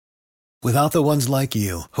Without the ones like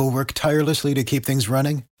you, who work tirelessly to keep things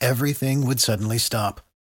running, everything would suddenly stop.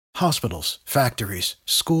 Hospitals, factories,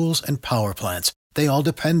 schools, and power plants, they all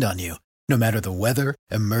depend on you. No matter the weather,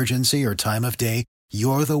 emergency, or time of day,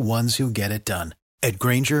 you're the ones who get it done. At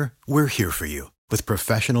Grainger, we're here for you with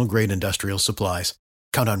professional-grade industrial supplies.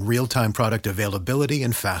 Count on real-time product availability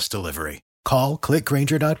and fast delivery. Call, click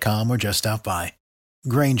Grainger.com, or just stop by.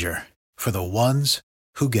 Grainger, for the ones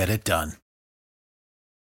who get it done.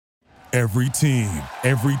 Every team,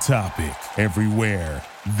 every topic, everywhere.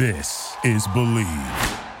 This is Believe.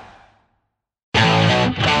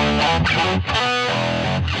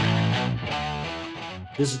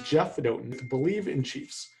 This is Jeff Fidotin with Believe in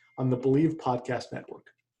Chiefs on the Believe Podcast Network,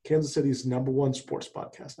 Kansas City's #1 sports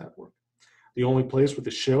podcast network. The only place with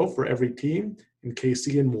a show for every team in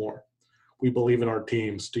KC and more. We believe in our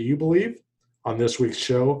teams. Do you believe? On this week's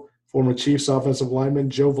show, former Chiefs offensive lineman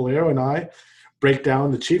Joe Valero and I break down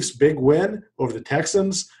the Chiefs' big win over the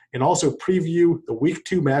Texans and also preview the Week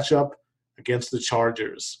 2 matchup against the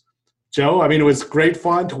Chargers. Joe, it was great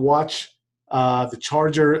fun to watch the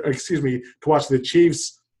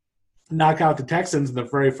Chiefs knock out the Texans in the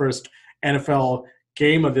very first NFL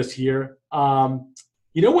game of this year. You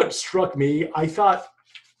know what struck me? I thought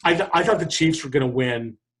the Chiefs were going to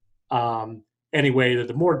win anyway. They're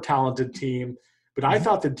the more talented team, but I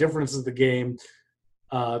thought the difference of the game.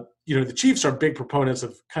 The Chiefs are big proponents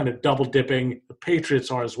of kind of double dipping. The Patriots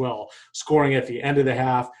are as well, scoring at the end of the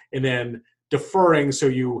half and then deferring so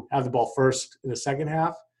you have the ball first in the second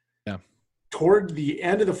half. Yeah. Toward the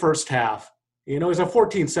end of the first half, it's a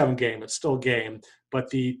 14-7 game. It's still a game. But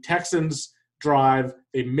the Texans drive.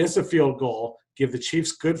 They miss a field goal, give the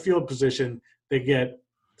Chiefs good field position. They get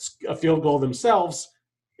a field goal themselves.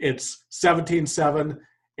 It's 17-7,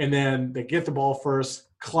 and then they get the ball first.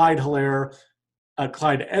 Clyde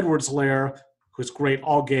Edwards-Helaire, who's great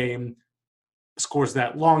all game, scores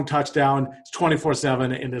that long touchdown. It's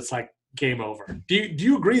 24-7, and it's like game over. Do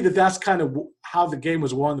you agree that that's kind of how the game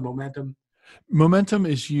was won, the momentum? Momentum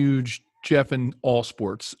is huge, Jeff, in all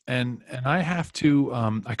sports. And I have to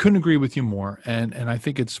I couldn't agree with you more. And I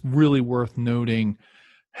think it's really worth noting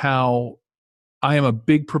how I am a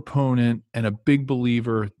big proponent and a big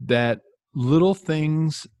believer that little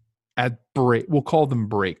things at break, we'll call them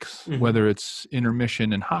breaks, whether it's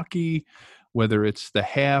intermission in hockey, whether it's the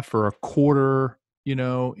half or a quarter, in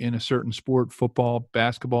a certain sport, football,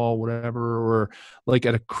 basketball, whatever, or like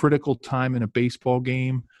at a critical time in a baseball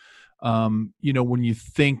game. When you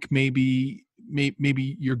think maybe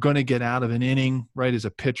you're going to get out of an inning, right, as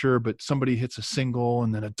a pitcher, but somebody hits a single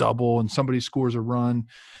and then a double and somebody scores a run.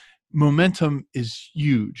 Momentum is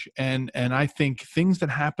huge. And I think things that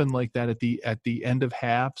happen like that at the end of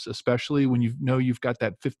halves, especially when you've got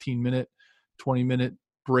that 15-minute, 20-minute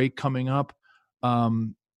break coming up,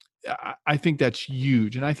 I think that's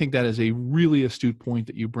huge. And I think that is a really astute point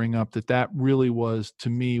that you bring up, that really was, to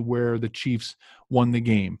me, where the Chiefs won the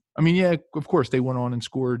game. Yeah, of course, they went on and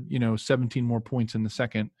scored, 17 more points in the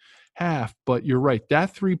second half. But you're right.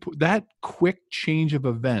 That quick change of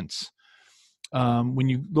events, when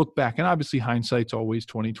you look back, and obviously hindsight's always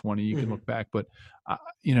 20/20, you can look back, but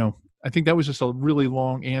I think that was just a really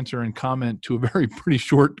long answer and comment to a pretty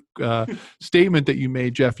short statement that you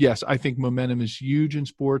made, Jeff. Yes, I think momentum is huge in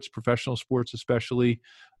sports, professional sports especially,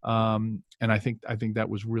 and I think that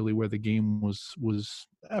was really where the game was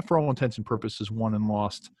for all intents and purposes won and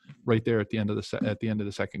lost right there at the end of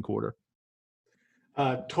the second quarter.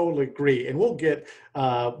 Totally agree. And we'll get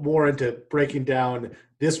more into breaking down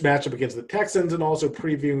this matchup against the Texans and also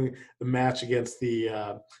previewing the match against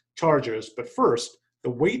the Chargers. But first,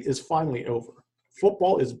 the wait is finally over.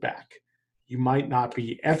 Football is back. You might not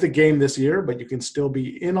be at the game this year, but you can still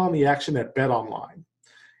be in on the action at BetOnline.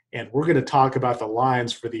 And we're going to talk about the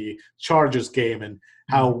lines for the Chargers game and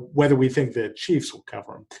whether we think the Chiefs will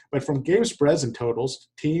cover them. But from game spreads and totals,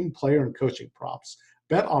 team, player, and coaching props,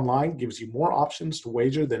 BetOnline gives you more options to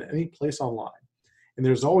wager than any place online. And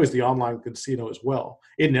there's always the online casino as well.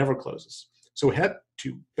 It never closes. So head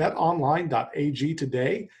to betonline.ag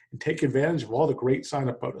today and take advantage of all the great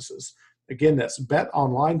sign-up bonuses. Again, that's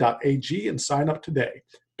betonline.ag and sign up today.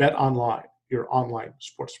 BetOnline, your online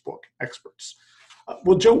sportsbook experts.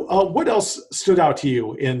 Well, Joe, what else stood out to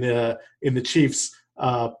you in the Chiefs'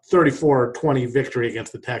 34-20 victory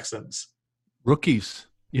against the Texans? Rookies.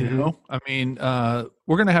 We're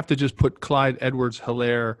going to have to just put Clyde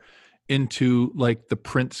Edwards-Helaire into like the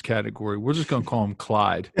Prince category. We're just going to call him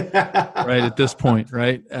Clyde, right, at this point,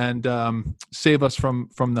 right? And save us from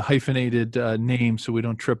the hyphenated name so we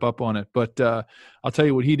don't trip up on it. But I'll tell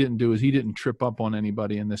you what he didn't do is he didn't trip up on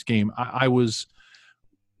anybody in this game. I was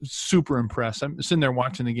super impressed. I'm sitting there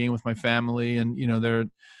watching the game with my family, and they're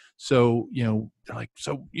like,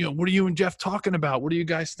 so what are you and Jeff talking about? What are you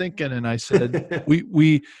guys thinking? And I said,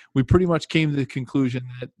 we pretty much came to the conclusion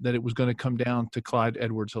that it was going to come down to Clyde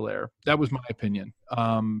Edwards-Helaire. That was my opinion.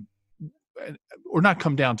 Or not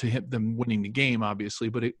come down to them winning the game, obviously,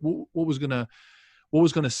 but what was going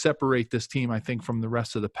to separate this team, I think, from the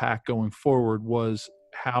rest of the pack going forward was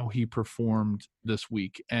how he performed this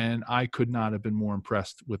week. And I could not have been more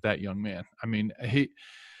impressed with that young man. I mean, he,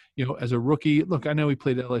 as a rookie, look, I know he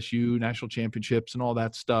played at LSU, national championships and all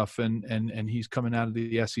that stuff. And he's coming out of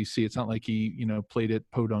the SEC. It's not like he, played at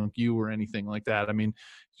Podunk U or anything like that. I mean,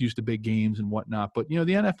 he's used to big games and whatnot, but the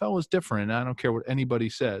NFL is different. I don't care what anybody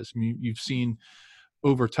says. I mean, you've seen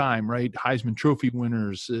over time, right? Heisman Trophy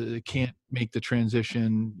winners can't make the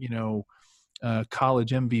transition,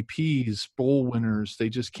 college MVPs, bowl winners, they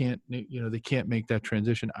just can't, they can't make that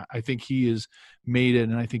transition. I think he has made it,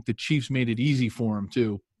 and I think the Chiefs made it easy for him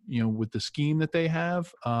too, with the scheme that they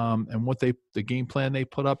have and what the game plan they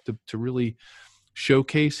put up to really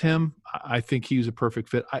showcase him. I think he's a perfect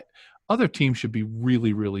fit. Other teams should be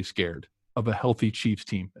really, really scared of a healthy Chiefs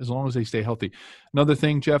team, as long as they stay healthy. Another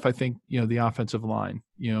thing, Jeff, I think, the offensive line,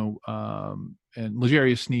 and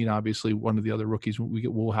L'Jarius Sneed, obviously one of the other rookies,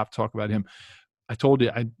 we'll have to talk about him. I told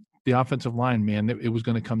you, the offensive line, man, it was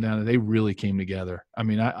going to come down to, they really came together. I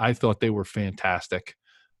mean, I thought they were fantastic.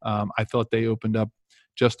 I thought they opened up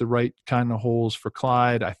just the right kind of holes for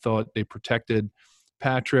Clyde. I thought they protected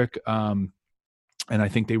Patrick. And I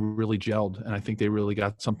think they really gelled, and I think they really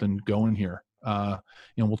got something going here.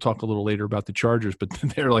 We'll talk a little later about the Chargers, but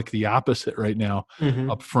they're like the opposite right now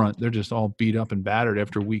up front. They're just all beat up and battered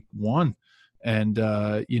after week one. And,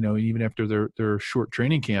 even after their short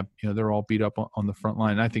training camp, they're all beat up on the front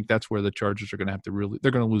line. And I think that's where the Chargers are going to have to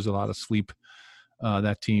they're going to lose a lot of sleep,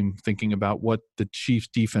 that team, thinking about what the Chiefs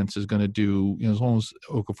defense is going to do, as long as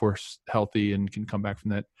Okafor's healthy and can come back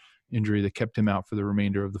from that injury that kept him out for the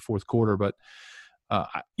remainder of the fourth quarter. But,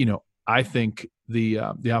 I think the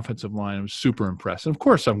offensive line was super impressed. And of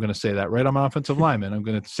course, I'm going to say that, right? I'm an offensive lineman. I'm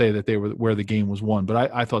going to say that they were where the game was won.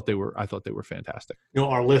 But I thought they were fantastic.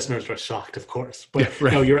 Our listeners were shocked, of course. But yeah,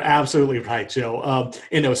 right. No, you're absolutely right, Joe.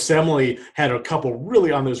 Semele had a couple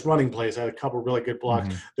really on those running plays, had a couple really good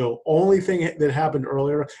blocks. The only thing that happened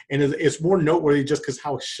earlier, and it's more noteworthy just because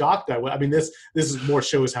how shocked I was. I mean, this is more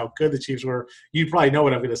shows how good the Chiefs were. You probably know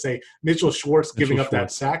what I'm going to say. Mitchell Schwartz giving up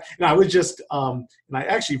that sack. And I was just and I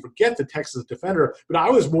actually forget the Texas defender, but I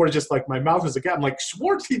was more just like, my mouth was again. I'm like,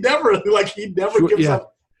 Schwartz, he never gives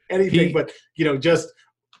up anything, but just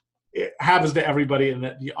it happens to everybody. And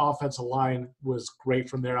that the offensive line was great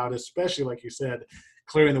from there out, especially like you said,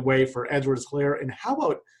 clearing the way for Edwards-Helaire. And how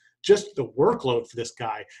about just the workload for this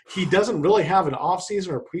guy? He doesn't really have an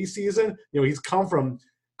offseason or preseason. He's come from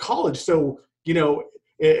college, so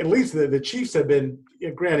at least the Chiefs have been.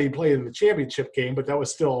 Granted, he played in the championship game, but that was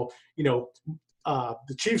still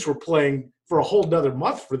the Chiefs were playing for a whole nother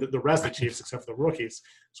month for the rest of the Chiefs, except for the rookies.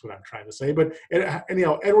 That's what I'm trying to say. But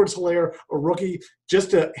Edwards-Helaire, a rookie, just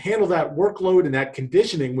to handle that workload and that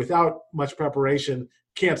conditioning without much preparation,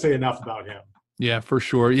 can't say enough about him. Yeah, for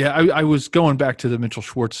sure. Yeah, I was going back to the Mitchell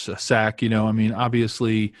Schwartz sack.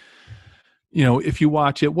 Obviously, if you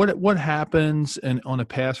watch it, what happens and on a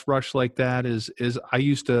pass rush like that is I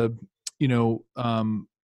used to,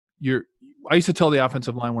 I used to tell the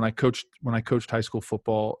offensive line when I coached high school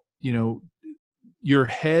football, your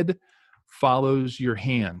head follows your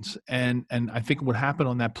hands. And I think what happened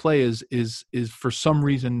on that play is for some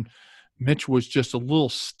reason Mitch was just a little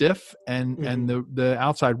stiff and the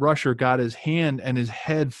outside rusher got his hand and his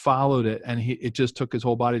head followed it, and it just took his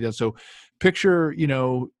whole body down. So picture,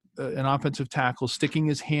 an offensive tackle sticking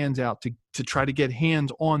his hands out to try to get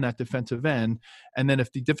hands on that defensive end. And then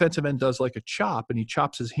if the defensive end does like a chop and he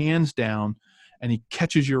chops his hands down and he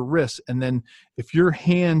catches your wrist, and then if your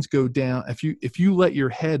hands go down, if you let your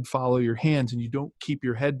head follow your hands and you don't keep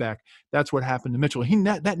your head back, that's what happened to Mitchell.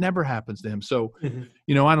 That never happens to him. So,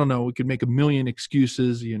 I don't know, we could make a million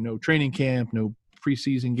excuses, no training camp, no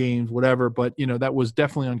preseason games, whatever, but that was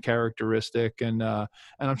definitely uncharacteristic. And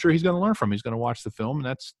I'm sure he's going to learn from it. He's going to watch the film,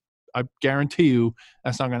 and I guarantee you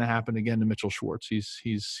that's not going to happen again to Mitchell Schwartz.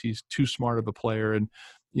 He's too smart of a player, and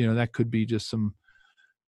that could be just some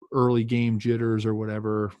early game jitters or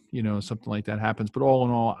whatever, something like that happens. But all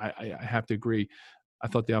in all, I have to agree. I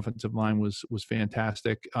thought the offensive line was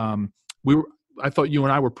fantastic. I thought you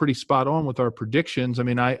and I were pretty spot on with our predictions. I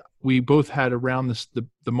mean, we both had around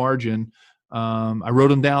the margin. I wrote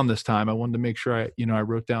them down this time. I wanted to make sure I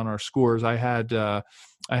wrote down our scores. I had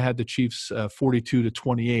the Chiefs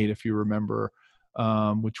 42-28, if you remember,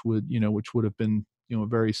 which would have been a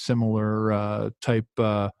very similar type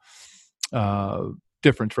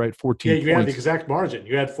difference, right? 14 Yeah, you had the points. exact margin.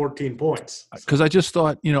 You had 14 points. Because I just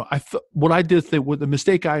thought, what I did think, what the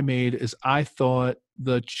mistake I made is I thought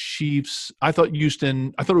the Chiefs, I thought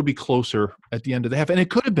Houston, I thought it would be closer at the end of the half, and it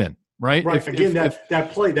could have been, right? Right. That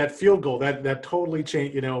play, that field goal, that totally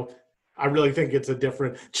changed. I really think it's a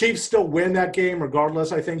different. Chiefs still win that game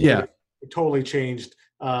regardless, I think. Yeah. But it totally changed.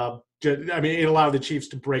 It allowed the Chiefs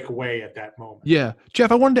to break away at that moment. Yeah.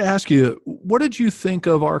 Jeff, I wanted to ask you, what did you think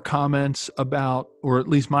of our comments about, or at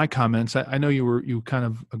least my comments? I know you kind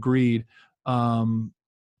of agreed.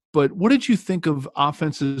 But what did you think of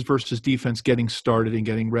offenses versus defense getting started and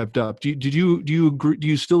getting revved up? Do you agree? Do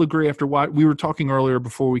you still agree after what we were talking earlier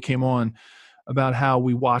before we came on about how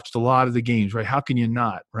we watched a lot of the games, right? How can you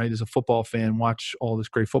not, right? As a football fan, watch all this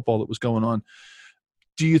great football that was going on.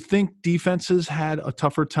 Do you think defenses had a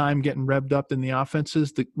tougher time getting revved up than the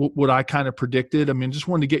offenses? What I kind of predicted. I mean, just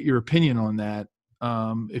wanted to get your opinion on that.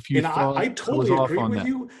 If you thought I totally agree with that.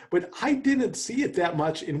 you, but I didn't see it that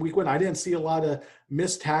much in week 1. I didn't see a lot of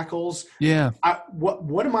missed tackles. Yeah.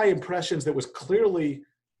 One of my impressions that was clearly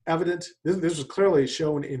evident, this was clearly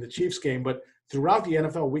shown in the Chiefs game, but throughout the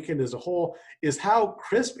NFL weekend as a whole, is how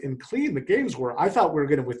crisp and clean the games were. I thought we were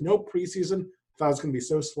going to, with no preseason, thought it was going to be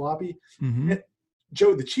so sloppy. Mm-hmm.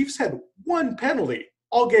 Joe, the Chiefs had one penalty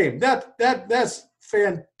all game. That's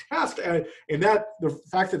fantastic. And the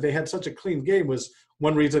fact that they had such a clean game was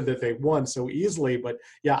one reason that they won so easily. But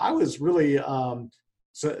yeah, I was really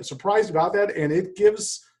surprised about that. And it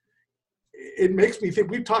makes me think,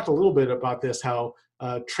 we've talked a little bit about this, how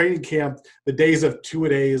training camp, the days of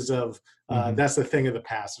two-a-days of that's the thing of the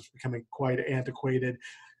past. It's becoming quite antiquated.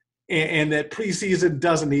 And that preseason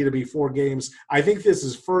doesn't need to be 4 games. I think this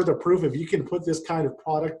is further proof. If you can put this kind of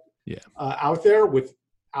product out there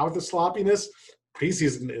without the sloppiness,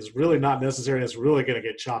 preseason is really not necessary. It's really going to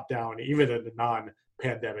get chopped down, even in a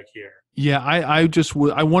non-pandemic year. Yeah, I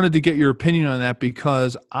wanted to get your opinion on that,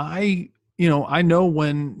 because I know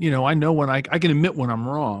when I can admit when I'm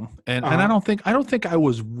wrong, and I don't think I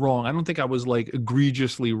was wrong. I don't think I was like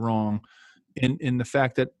egregiously wrong in the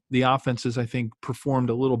fact that the offenses, I think, performed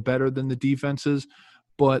a little better than the defenses,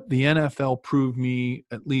 but the NFL proved me,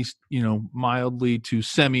 at least, mildly to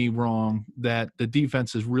semi wrong, that the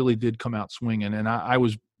defenses really did come out swinging. And I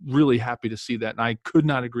was really happy to see that. And I could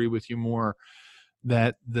not agree with you more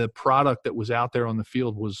that the product that was out there on the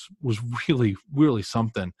field was really, really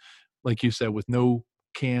something. Like you said, with no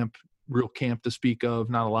real camp to speak of,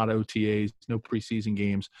 not a lot of OTAs, no preseason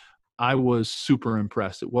games. I was super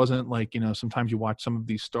impressed. It wasn't like, sometimes you watch some of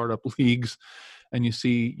these startup leagues and you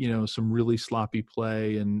see, some really sloppy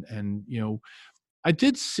play and I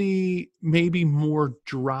did see maybe more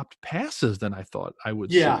dropped passes than I thought I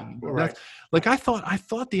would see. Right. Like I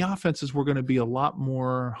thought the offenses were going to be a lot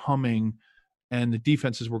more humming and the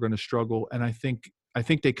defenses were going to struggle. And I think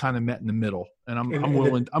they kind of met in the middle, and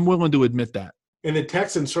I'm willing to admit that. And the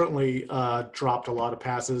Texans certainly dropped a lot of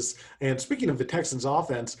passes. And speaking of the Texans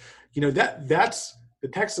offense, that's the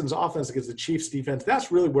Texans offense against the Chiefs defense. That's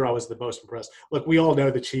really where I was the most impressed. Look, we all know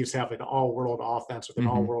the Chiefs have an all-world offense with an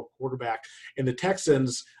all-world quarterback. And the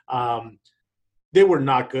Texans, they were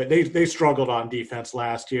not good. They struggled on defense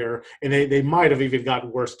last year, and they might have even gotten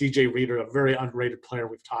worse. DJ Reader, a very underrated player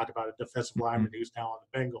we've talked about, a defensive lineman who's now on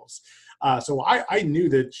the Bengals. So I knew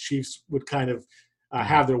the Chiefs would kind of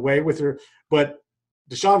have their way with her. But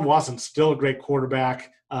Deshaun Watson's still a great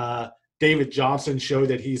quarterback. David Johnson showed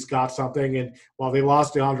that he's got something. And while they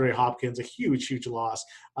lost DeAndre Hopkins, a huge, huge loss,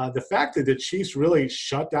 the fact that the Chiefs really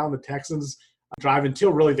shut down the Texans drive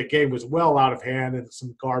until really the game was well out of hand and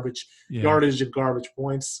some yardage and garbage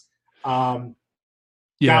points.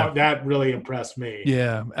 That really impressed me.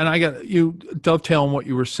 Yeah. And I got you dovetail on what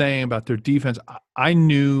you were saying about their defense. I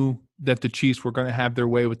knew that the Chiefs were going to have their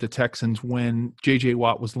way with the Texans when J.J.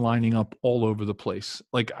 Watt was lining up all over the place.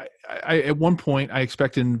 Like I at one point, I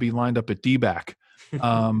expected him to be lined up at D-back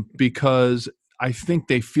because I think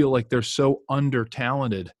they feel like they're so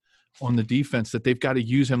under-talented on the defense that they've got to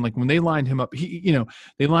use him. Like when they lined him up,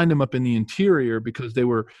 they lined him up in the interior because they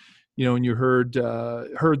were, and you heard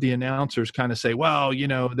the announcers kind of say, well,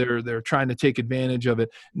 they're trying to take advantage of it.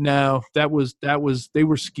 No, that was they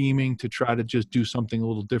were scheming to try to just do something a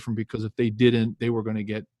little different, because if they didn't, they were going to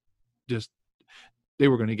get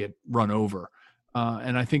run over.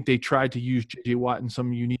 And I think they tried to use J.J. Watt in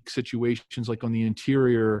some unique situations, like on the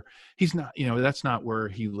interior. He's not, that's not where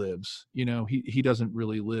he lives. He doesn't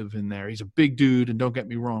really live in there. He's a big dude, and don't get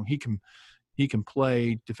me wrong, he can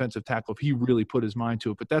play defensive tackle if he really put his mind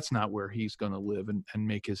to it, but that's not where he's going to live and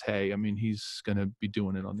make his hay. I mean, he's going to be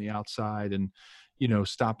doing it on the outside, and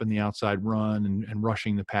stopping the outside run and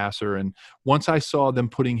rushing the passer. And once I saw them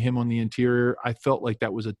putting him on the interior, I felt like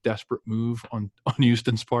that was a desperate move on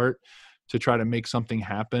Houston's part to try to make something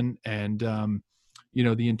happen. And,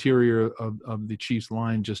 the interior of the Chiefs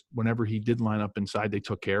line, just whenever he did line up inside, they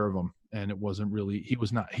took care of him. And it wasn't really, he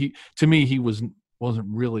wasn't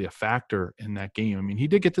really a factor in that game. I mean, he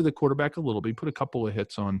did get to the quarterback a little bit. He put a couple of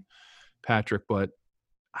hits on Patrick, but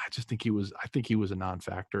I think he was a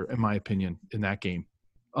non-factor, in my opinion, in that game,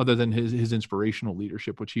 other than his inspirational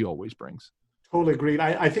leadership, which he always brings. Totally agreed.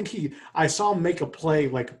 I think I saw him make a play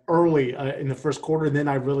like early in the first quarter, and then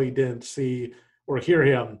I really didn't see or hear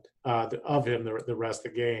him the rest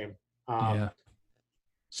of the game. I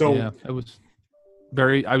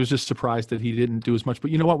was just surprised that he didn't do as much.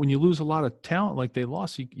 But you know what? When you lose a lot of talent like they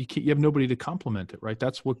lost, you have nobody to complement it, right?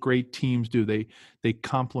 That's what great teams do. They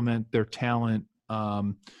complement their talent,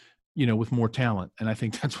 with more talent. And I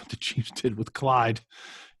think that's what the Chiefs did with Clyde.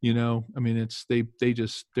 I mean,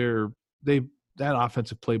 that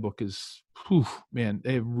offensive playbook is,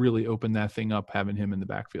 they've really opened that thing up, having him in the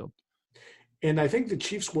backfield. And I think the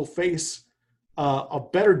Chiefs will face a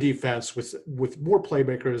better defense with more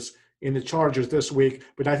playmakers in the Chargers this week.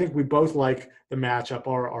 But I think we both like the matchup.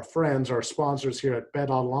 Our friends, our sponsors here at Bet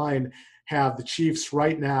Online have the Chiefs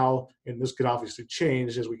right now, and this could obviously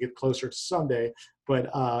change as we get closer to Sunday, but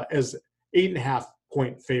as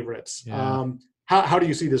 8.5-point favorites. Yeah. How do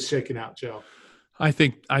you see this shaking out, Joe? I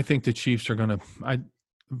think the Chiefs are going to I'd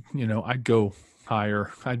go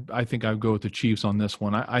higher. I think I'd go with the Chiefs on this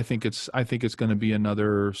one. I think it's going to be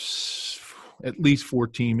another at least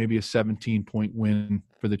 14, maybe a 17-point win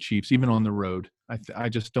for the Chiefs, even on the road. I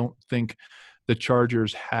just don't think the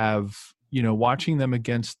Chargers have, watching them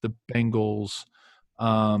against the Bengals,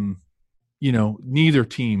 neither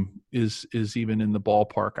team is even in the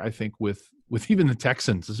ballpark, I think, with even the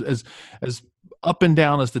Texans. As up and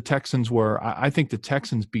down as the Texans were, I think the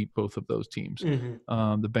Texans beat both of those teams, the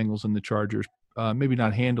Bengals and the Chargers. Maybe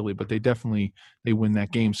not handily, but they win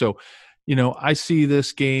that game. So, I see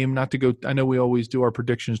this game, not to go, I know we always do our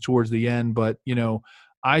predictions towards the end, but,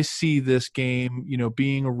 I see this game,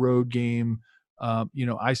 being a road game,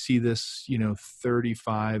 I see this,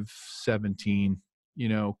 35-17,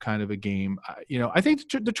 kind of a game. I think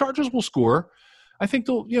the Chargers will score. I think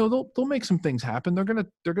they'll make some things happen. They're gonna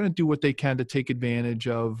do what they can to take advantage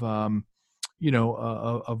of, of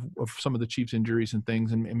some of the Chiefs' injuries and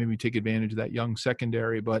things, and maybe take advantage of that young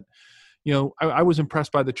secondary. But I was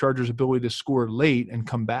impressed by the Chargers' ability to score late and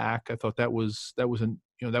come back. I thought that was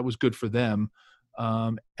good for them.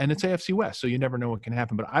 And it's AFC West, so you never know what can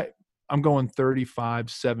happen. But I'm going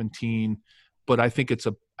 35-17, but I think it's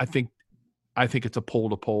a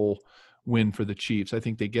pole-to-pole win for the Chiefs. I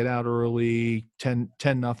think they get out early,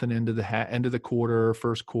 10-0 into the quarter,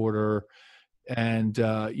 first quarter, and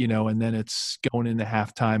and then it's going into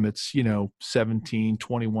halftime. It's 17,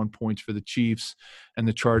 21 points for the Chiefs, and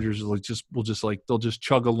the Chargers will just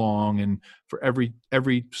chug along, and for every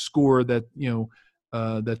score that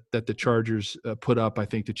that the Chargers put up, I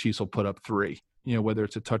think the Chiefs will put up 3. Whether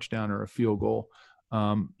it's a touchdown or a field goal.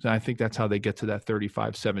 I think that's how they get to that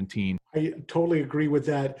 35-17. I totally agree with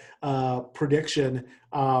that prediction.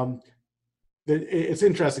 It's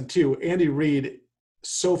interesting too. Andy Reid,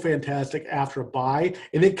 so fantastic after a bye,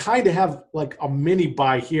 and they kind of have like a mini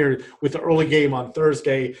bye here with the early game on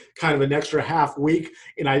Thursday, kind of an extra half week,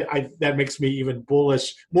 and I that makes me even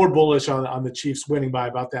more bullish on the Chiefs winning by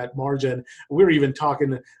about that margin. We were even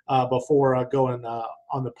talking before going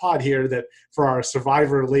on the pod here that for our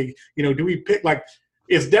Survivor League, do we pick like?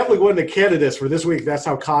 It's definitely one of the candidates for this week. That's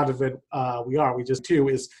how confident we are. We just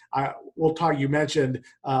we'll talk. You mentioned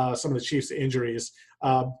some of the Chiefs' injuries.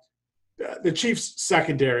 The Chiefs'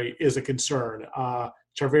 secondary is a concern.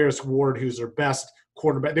 Charvarius Ward, who's their best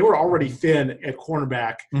cornerback, they were already thin at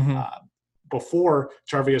cornerback before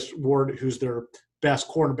Charvarius Ward, who's their best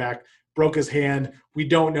cornerback, broke his hand. We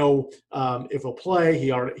don't know if he'll play. He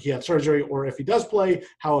had surgery, or if he does play,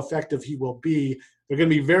 how effective he will be. They're going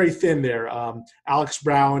to be very thin there. Alex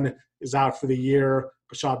Brown is out for the year.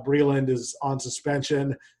 Bashaud Breeland is on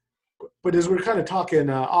suspension. But as we're kind of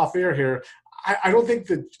talking off air here, I don't think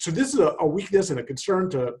that – so this is a weakness and a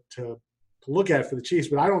concern to look at for the Chiefs,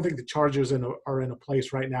 but I don't think the Chargers are in a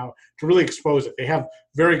place right now to really expose it. They have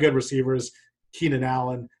very good receivers, Keenan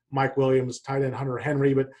Allen, Mike Williams, tight end Hunter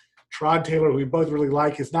Henry, but Tyrod Taylor, who we both really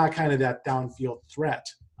like, is not kind of that downfield threat.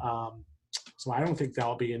 So I don't think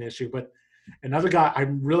that'll be an issue. But another guy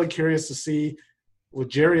I'm really curious to see,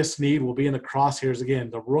 L'Jarius Sneed will be in the crosshairs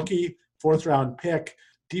again. The rookie, 4th-round pick,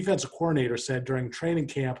 defensive coordinator said during training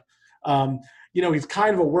camp He's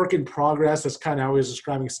kind of a work in progress. That's kind of how he was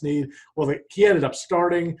describing Snead. Well, he ended up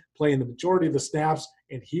starting, playing the majority of the snaps,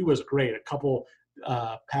 and he was great. A couple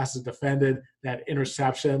passes defended, that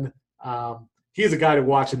interception. He's a guy to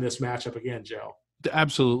watch in this matchup again, Joe.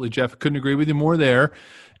 Absolutely, Jeff. Couldn't agree with you more there.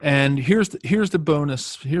 And here's the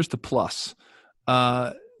bonus. Here's the plus.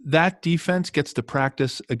 That defense gets to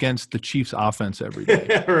practice against the Chiefs' offense every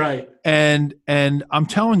day. Right. And I'm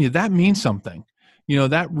telling you, that means something.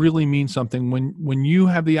 That really means something when you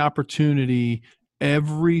have the opportunity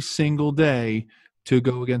every single day to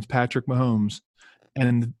go against Patrick Mahomes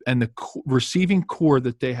and the receiving core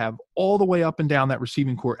that they have all the way up and down that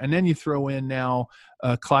receiving core. And then you throw in now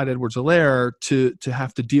Clyde Edwards-Helaire to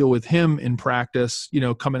have to deal with him in practice,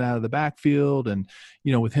 coming out of the backfield and,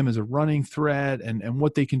 with him as a running threat and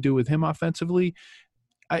what they can do with him offensively.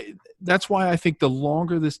 That's why I think the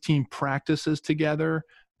longer this team practices together,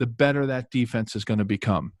 the better that defense is going to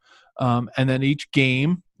become. And then each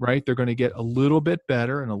game, right, they're going to get a little bit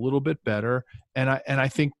better and a little bit better. And I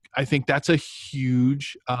think that's a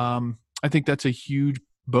huge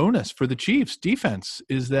bonus for the Chiefs defense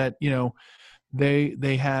is that, they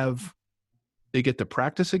get to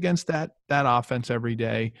practice against that offense every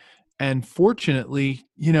day. And fortunately,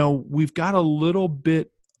 we've got a little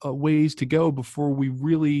bit of ways to go before we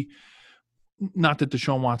really, not that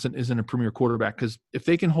Deshaun Watson isn't a premier quarterback, because if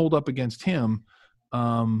they can hold up against him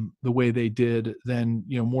the way they did, then,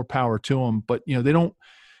 more power to them. But, they don't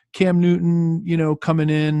 – Cam Newton, coming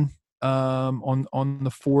in on the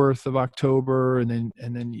 4th of October, and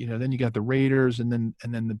then you got the Raiders and then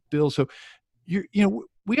the Bills. So,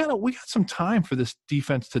 we got some time for this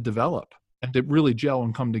defense to develop and to really gel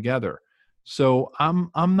and come together. So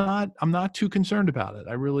I'm not too concerned about it.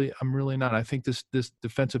 I'm really not. I think this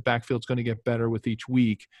defensive backfield is going to get better with each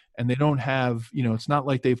week, and they don't have, it's not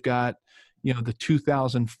like they've got, the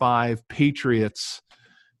 2005 Patriots,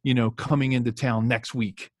 coming into town next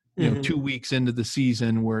week, 2 weeks into the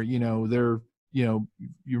season where, they're, you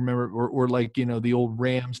remember, or like, the old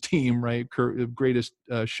Rams team, right? Greatest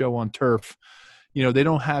show on turf. They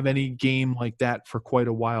don't have any game like that for quite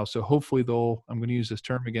a while. So hopefully I'm going to use this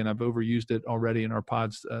term again. I've overused it already in our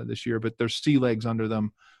pods this year, but there's sea legs under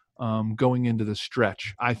them going into the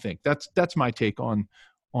stretch. I think that's my take on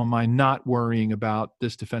my not worrying about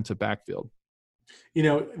this defensive backfield.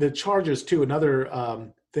 The Chargers too,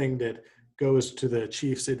 another thing that goes to the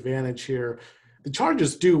Chiefs' advantage here. The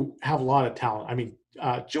Chargers do have a lot of talent. I mean,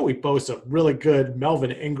 Joey Bosa, really good.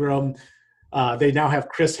 Melvin Ingram. They now have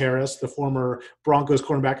Chris Harris, the former Broncos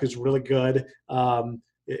cornerback, who's really good,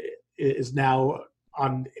 is now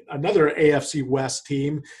on another AFC West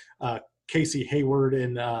team. Casey Hayward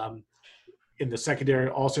in the secondary,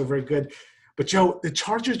 also very good. But, Joe, the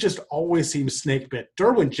Chargers just always seem snake bit.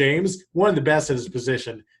 Derwin James, one of the best at his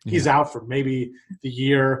position. He's out for maybe the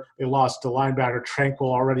year. They lost to linebacker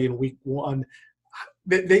Tranquil already in week 1.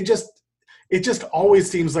 It just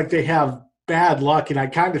always seems like they have bad luck, and I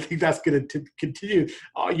kind of think that's going to continue.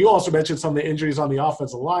 You also mentioned some of the injuries on the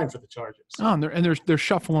offensive line for the Chargers. Oh, and they're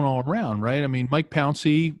shuffling all around, right? I mean, Mike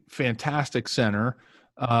Pouncey, fantastic center.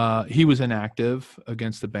 He was inactive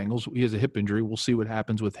against the Bengals. He has a hip injury. We'll see what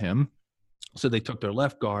happens with him. So they took their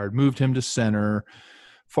left guard, moved him to center.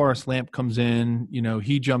 Forrest Lamp comes in.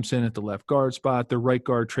 He jumps in at the left guard spot. Their right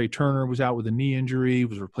guard, Trey Turner, was out with a knee injury,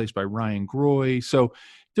 was replaced by Ryan Groy. So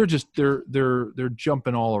they're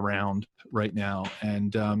jumping all around right now.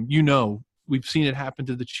 And, we've seen it happen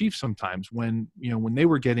to the Chiefs sometimes when they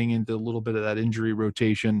were getting into a little bit of that injury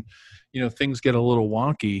rotation, things get a little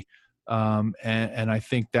wonky. And I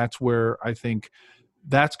think that's where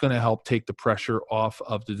that's going to help take the pressure off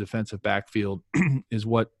of the defensive backfield is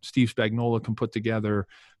what Steve Spagnuolo can put together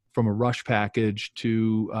from a rush package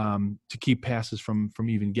to keep passes from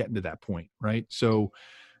even getting to that point. Right. So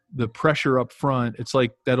the pressure up front, it's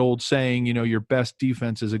like that old saying, your best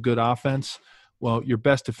defense is a good offense. Well, your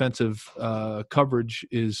best defensive coverage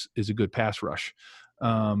is a good pass rush.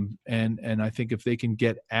 And I think if they can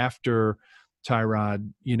get after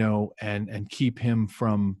Tyrod, and keep him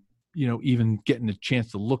from, even getting a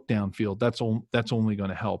chance to look downfield, that's only going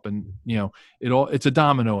to help. And, it's a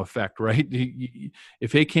domino effect, right?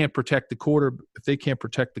 If they can't protect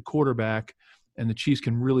the quarterback and the Chiefs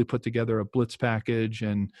can really put together a blitz package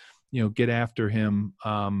and, get after him,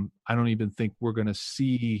 I don't even think we're going to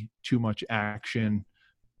see too much action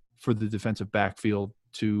for the defensive backfield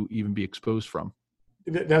to even be exposed from.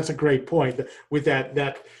 That's a great point. With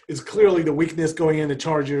that is clearly the weakness going in. The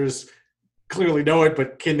Chargers clearly know it,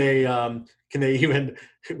 but can they can they even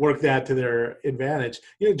work that to their advantage?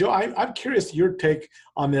 Joe, I'm curious your take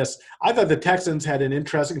on this. I thought the Texans had an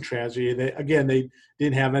interesting strategy. They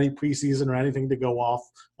didn't have any preseason or anything to go off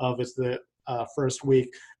of. It's the first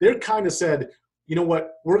week. They kind of said, you know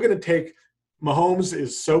what, we're going to take Mahomes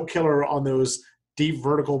is so killer on those deep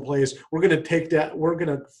vertical plays. We're going to take that. We're going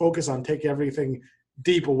to focus on take everything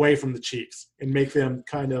deep away from the Chiefs and make them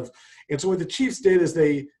kind of. And so what the Chiefs did is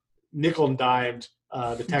they nickel and dimed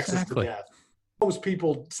the Texans to death. Most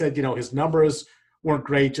people said, his numbers weren't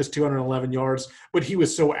great, just 211 yards, but he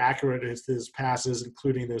was so accurate at his passes,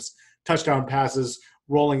 including those touchdown passes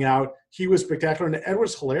rolling out. He was spectacular, and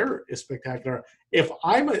Edwards-Helaire is spectacular. If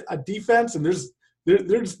I'm a defense and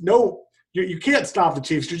there's no – you can't stop the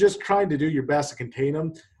Chiefs. You're just trying to do your best to contain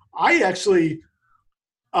them. I actually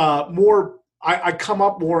I come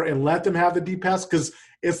up more and let them have the deep pass because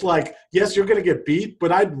it's like, yes, you're going to get beat,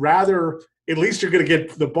 but I'd rather at least you're going to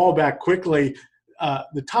get the ball back quickly.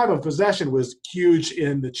 The time of possession was huge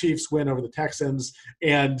in the Chiefs' win over the Texans.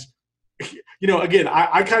 And, again,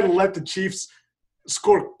 I kind of let the Chiefs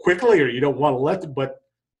score quickly, or you don't want to let them, but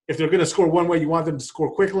if they're going to score one way, you want them to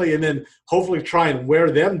score quickly and then hopefully try and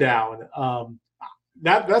wear them down.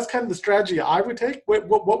 That's kind of the strategy I would take.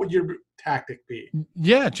 What would your tactic be?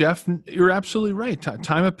 Yeah, Jeff, you're absolutely right.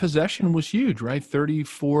 Time of possession was huge, right?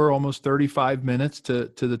 34, almost 35 minutes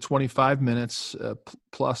to the 25 minutes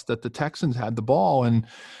plus that the Texans had the ball, and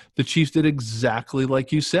the Chiefs did exactly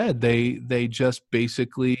like you said. They just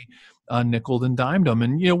basically nickeled and dimed them.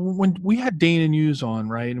 And when we had Dana News on,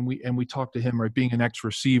 right, and we talked to him, right, being an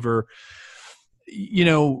ex-receiver,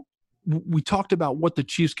 we talked about what the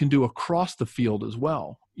Chiefs can do across the field as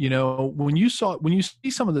well. When you see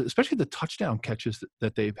some of especially the touchdown catches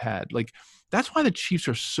that they've had, like that's why the Chiefs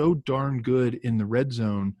are so darn good in the red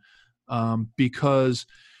zone, because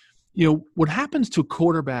what happens to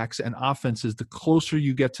quarterbacks and offenses, the closer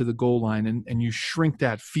you get to the goal line and you shrink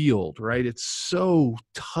that field, right? It's so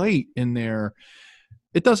tight in there.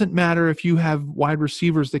 It doesn't matter if you have wide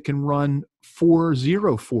receivers that can run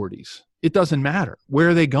 4.040s. It doesn't matter. Where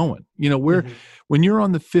are they going? When you're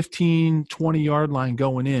on the 15, 20-yard line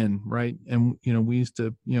going in, right? And, we used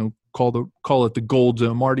to, call it the gold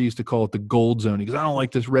zone. Marty used to call it the gold zone. He goes, I don't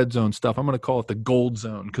like this red zone stuff. I'm going to call it the gold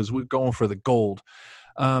zone because we're going for the gold.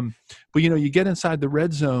 But, you get inside the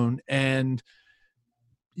red zone and,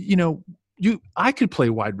 I could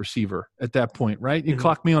play wide receiver at that point, right? You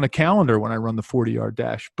clock me on a calendar when I run the 40-yard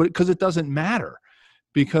dash, but because it doesn't matter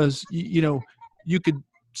because, you could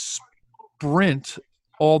sprint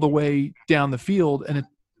all the way down the field and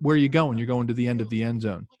where are you going? You're going to the end of the end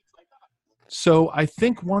zone. So I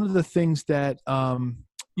think one of the things that,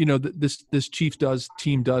 this Chiefs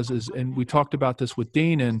team does is, and we talked about this with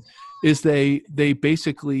Dana, is they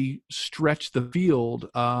basically stretch the field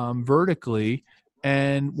vertically.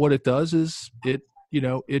 And what it does is it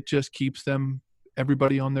just keeps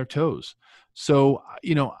everybody on their toes. So,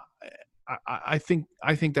 I think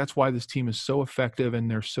that's why this team is so effective and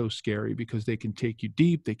they're so scary because they can take you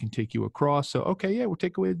deep, they can take you across. So, okay, yeah, we'll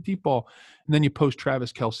take away the deep ball. And then you post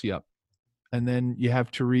Travis Kelce up. And then you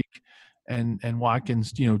have Tariq and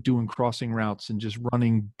Watkins, doing crossing routes and just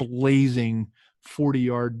running blazing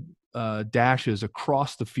 40-yard dashes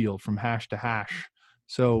across the field from hash to hash.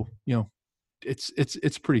 So,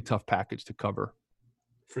 it's pretty tough package to cover.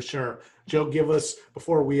 For sure. Joe, give us,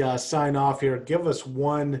 before we sign off here, give us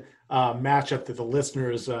one matchup that the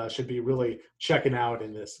listeners should be really checking out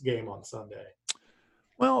in this game on Sunday.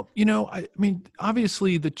 Well, I mean,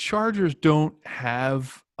 obviously the Chargers don't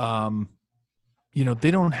have,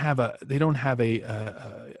 they don't have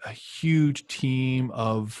a huge team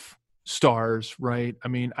of stars, right? I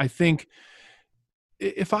mean, I think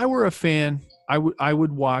if I were a fan, I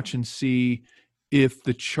would watch and see if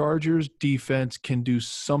the Chargers defense can do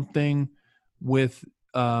something with,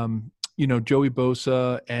 Joey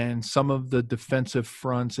Bosa and some of the defensive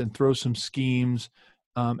fronts and throw some schemes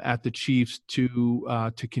at the Chiefs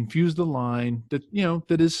to confuse the line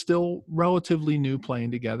that is still relatively new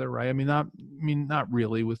playing together, right? I mean, not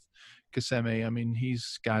really with Kaseme. I mean,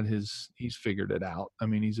 he's figured it out. I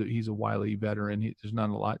mean, he's a wily veteran. There's not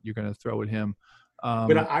a lot you're going to throw at him.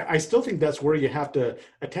 But I still think that's where you have to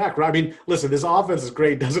attack, right? I mean, listen, this offense is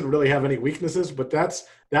great, doesn't really have any weaknesses, but that's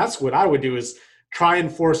what I would do is try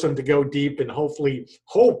and force them to go deep and hopefully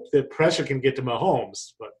hope that pressure can get to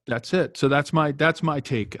Mahomes. But that's it. So that's my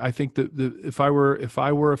take. I think that if I were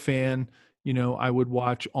a fan, I would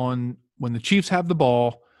watch on when the Chiefs have the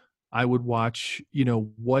ball, I would watch,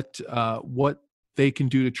 what they can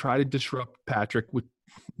do to try to disrupt Patrick,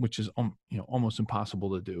 which is almost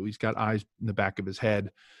impossible to do. He's got eyes in the back of his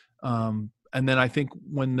head. And then I think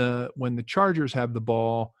when the Chargers have the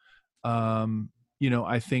ball,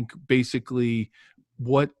 I think basically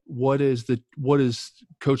what is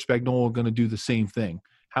Coach Spagnuolo going to do the same thing?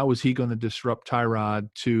 How is he going to disrupt Tyrod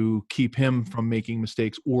to keep him from making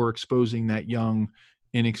mistakes or exposing that young,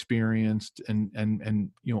 inexperienced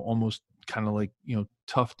and almost kind of like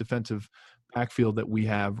tough defensive backfield that we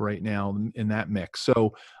have right now in that mix?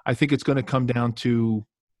 So I think it's going to come down to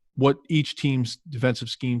what each team's defensive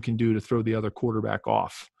scheme can do to throw the other quarterback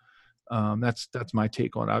off. That's my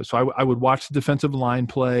take on it. So I would watch the defensive line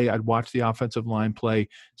play. I'd watch the offensive line play,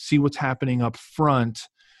 see what's happening up front,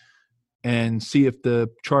 and see if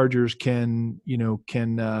the Chargers can do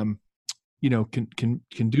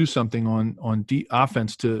something on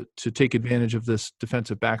offense to take advantage of this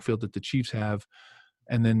defensive backfield that the Chiefs have,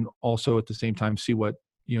 and then also at the same time see what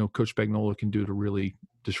Coach Spagnuolo can do to really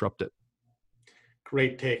disrupt it.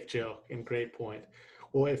 Great take, Joe, and great point.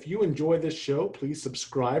 Well, if you enjoy this show, please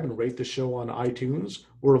subscribe and rate the show on iTunes.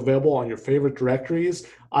 We're available on your favorite directories: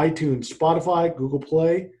 iTunes, Spotify, Google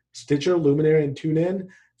Play, Stitcher, Luminary, and TuneIn.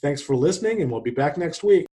 Thanks for listening, and we'll be back next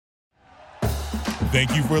week.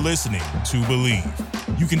 Thank you for listening to Believe.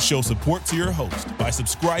 You can show support to your host by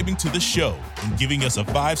subscribing to the show and giving us a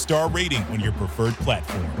 5-star rating on your preferred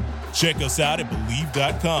platform. Check us out at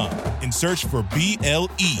Believe.com and search for BLEAV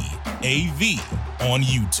on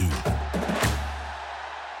YouTube.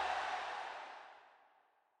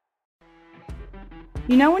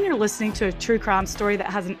 You know when you're listening to a true crime story that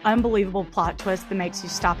has an unbelievable plot twist that makes you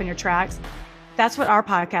stop in your tracks? That's what our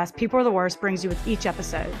podcast, People Are the Worst, brings you with each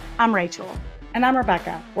episode. I'm Rachel. And I'm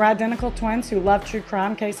Rebecca. We're identical twins who love true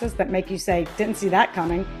crime cases that make you say, didn't see that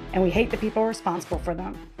coming, and we hate the people responsible for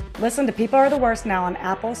them. Listen to People Are the Worst now on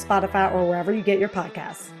Apple, Spotify, or wherever you get your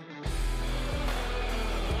podcasts.